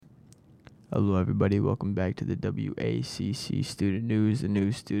Hello, everybody. Welcome back to the WACC Student News, the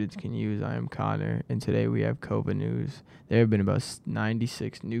news students can use. I am Connor, and today we have COVID news. There have been about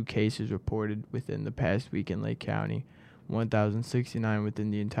 96 new cases reported within the past week in Lake County, 1,069 within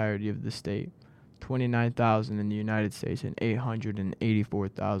the entirety of the state, 29,000 in the United States, and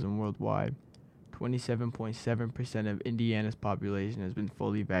 884,000 worldwide. 27.7% of Indiana's population has been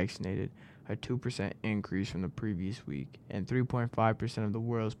fully vaccinated, a 2% increase from the previous week, and 3.5% of the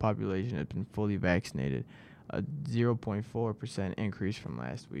world's population has been fully vaccinated, a 0.4% increase from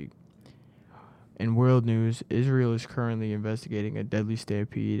last week. In world news, Israel is currently investigating a deadly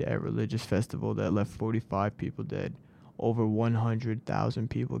stampede at a religious festival that left 45 people dead. Over 100,000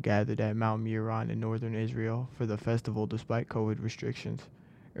 people gathered at Mount Meron in northern Israel for the festival despite COVID restrictions.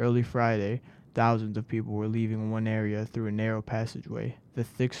 Early Friday, thousands of people were leaving one area through a narrow passageway. The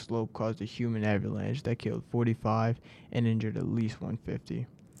thick slope caused a human avalanche that killed 45 and injured at least 150.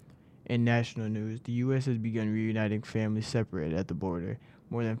 In national news, the U.S. has begun reuniting families separated at the border.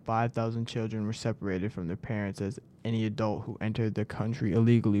 More than 5,000 children were separated from their parents, as any adult who entered the country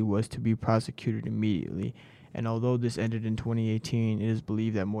illegally was to be prosecuted immediately. And although this ended in 2018, it is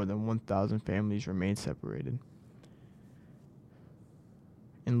believed that more than 1,000 families remain separated.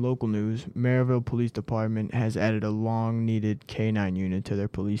 In local news, Maryville Police Department has added a long-needed K-9 unit to their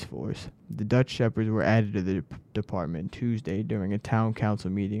police force. The Dutch Shepherds were added to the department Tuesday during a town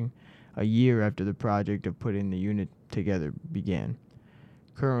council meeting, a year after the project of putting the unit together began.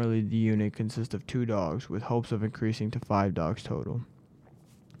 Currently, the unit consists of 2 dogs, with hopes of increasing to 5 dogs total.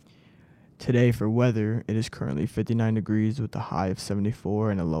 Today for weather, it is currently 59 degrees with a high of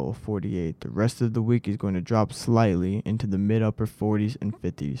 74 and a low of 48. The rest of the week is going to drop slightly into the mid-upper 40s and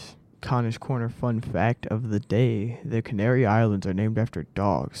 50s. Connor's Corner fun fact of the day: the Canary Islands are named after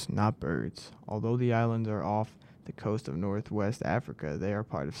dogs, not birds. Although the islands are off the coast of northwest Africa, they are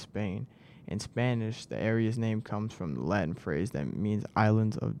part of Spain. In Spanish, the area's name comes from the Latin phrase that means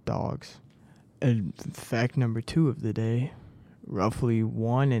islands of dogs. And fact number 2 of the day: roughly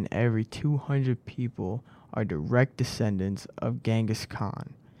 1 in every 200 people are direct descendants of Genghis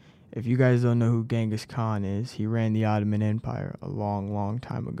Khan. If you guys don't know who Genghis Khan is, he ran the Ottoman Empire a long, long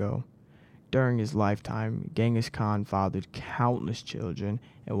time ago. During his lifetime, Genghis Khan fathered countless children,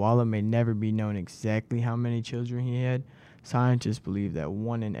 and while it may never be known exactly how many children he had, scientists believe that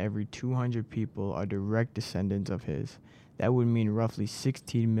 1 in every 200 people are direct descendants of his. That would mean roughly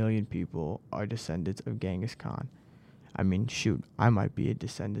 16 million people are descendants of Genghis Khan. I mean, shoot, I might be a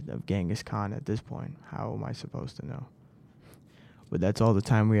descendant of Genghis Khan at this point. How am I supposed to know? But that's all the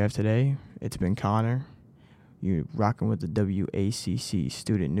time we have today. It's been Connor. You're rocking with the WACC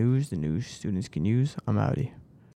Student News, the news students can use. I'm outie.